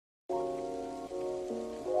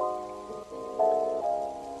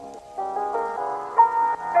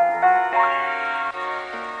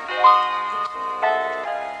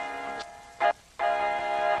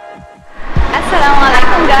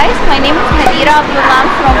Abdullah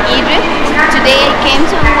from Egypt. Today I came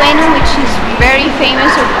to Ueno, which is very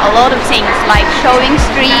famous of a lot of things like showing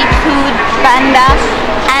street food, panda,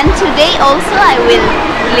 and today also I will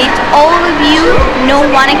let all of you know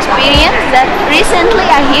one experience that recently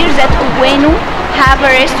I hear that Ueno have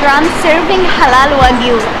a restaurant serving Halal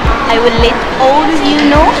Wagyu. I will let all of you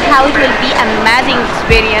know how it will be an amazing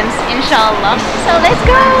experience, inshallah. So let's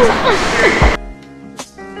go!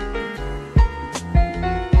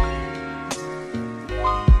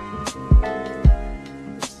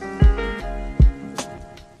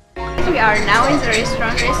 We are now in the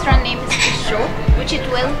restaurant. Restaurant name is Issho, which it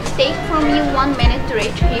will take from you 1 minute to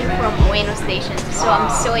reach here from Ueno station. So I'm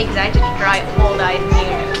so excited to try all the items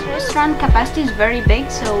here. Restaurant capacity is very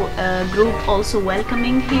big, so group also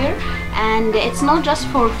welcoming here, and it's not just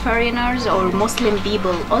for foreigners or Muslim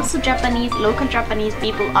people. Also Japanese, local Japanese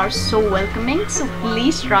people are so welcoming. So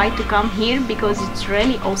please try to come here because it's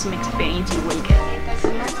really awesome experience you will get.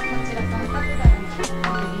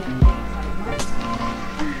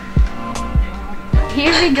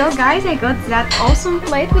 Here we go, guys. I got that awesome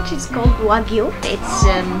plate which is called Wagyu. It's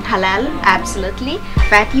halal, absolutely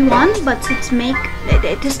fatty one, but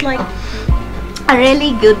it is like a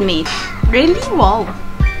really good meat. Really, wow.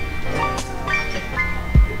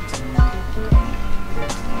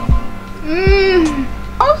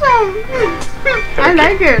 Awesome. I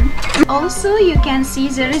like it. Also, you can see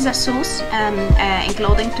there is a sauce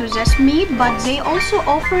including to this meat, but they also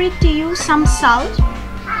offer it to you some salt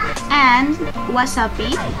and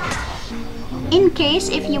wasabi in case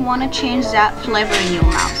if you want to change that flavor in your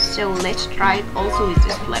mouth. So let's try it also with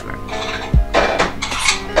this flavor.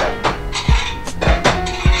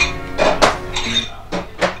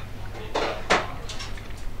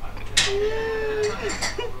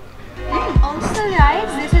 Also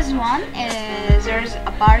guys, this is one, there's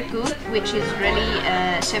a barcode which is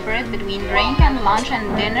really separate between drink and lunch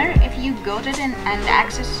and dinner. If you got it and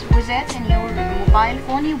access with it in your mobile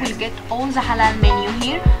phone, you will get all the halal menu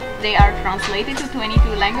here. They are translated to 22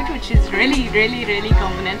 language, which is really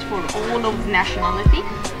convenient for all of nationality.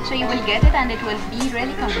 So you will get it and it will be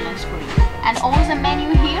really convenient for you. And all the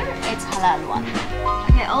menu here, it's halal one.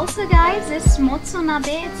 Okay, also guys, this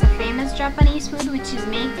motsunabe, it's a famous Japanese food which is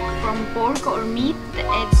made from pork or meat.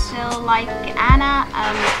 It's like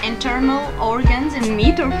internal organs in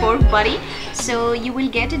meat or pork body. So you will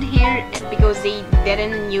get it here because they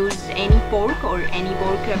didn't use any pork or any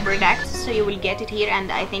pork products. So you will get it here,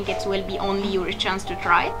 and I think it will be only your chance to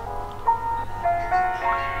try it.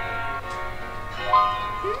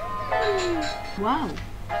 Wow,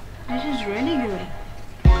 this is really good.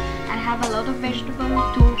 I have a lot of vegetable,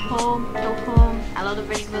 tofu, a lot of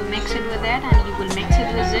vegetable mixed with that, and you will mix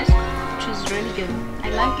it with this, which is really good. I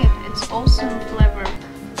like it. It's awesome flavor.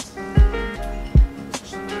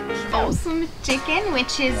 Awesome chicken,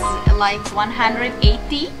 which is like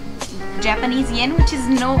 180 Japanese yen, which is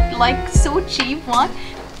like so cheap one.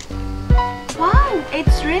 Wow,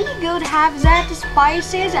 it's really good. Have that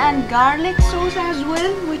spices and garlic sauce as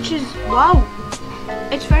well, which is wow.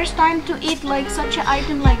 It's first time to eat like such an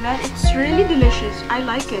item like that. It's really delicious. I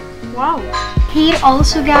like it. Wow. Here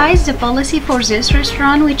also guys, the policy for this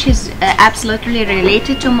restaurant, which is absolutely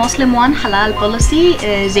related to Muslim one, halal policy.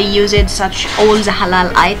 They used such all the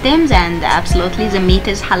halal items, and absolutely the meat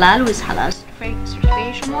is halal with halal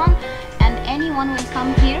certification one. And anyone will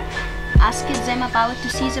come here, ask them about to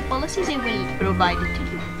see the policy, they will provide it to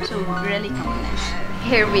you. So really convenient.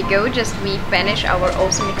 Here we go, just we finish our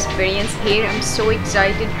awesome experience here. I'm so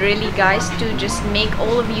excited really guys to just make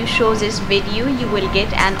all of you show this video. You will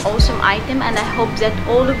get an awesome item, and I hope that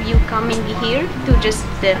all of you coming here to just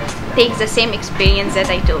take the same experience that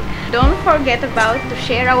I took. Don't forget about to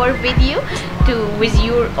share our video with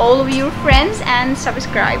all of your friends, and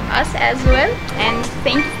subscribe us as well. And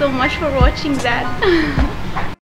thank you so much for watching that.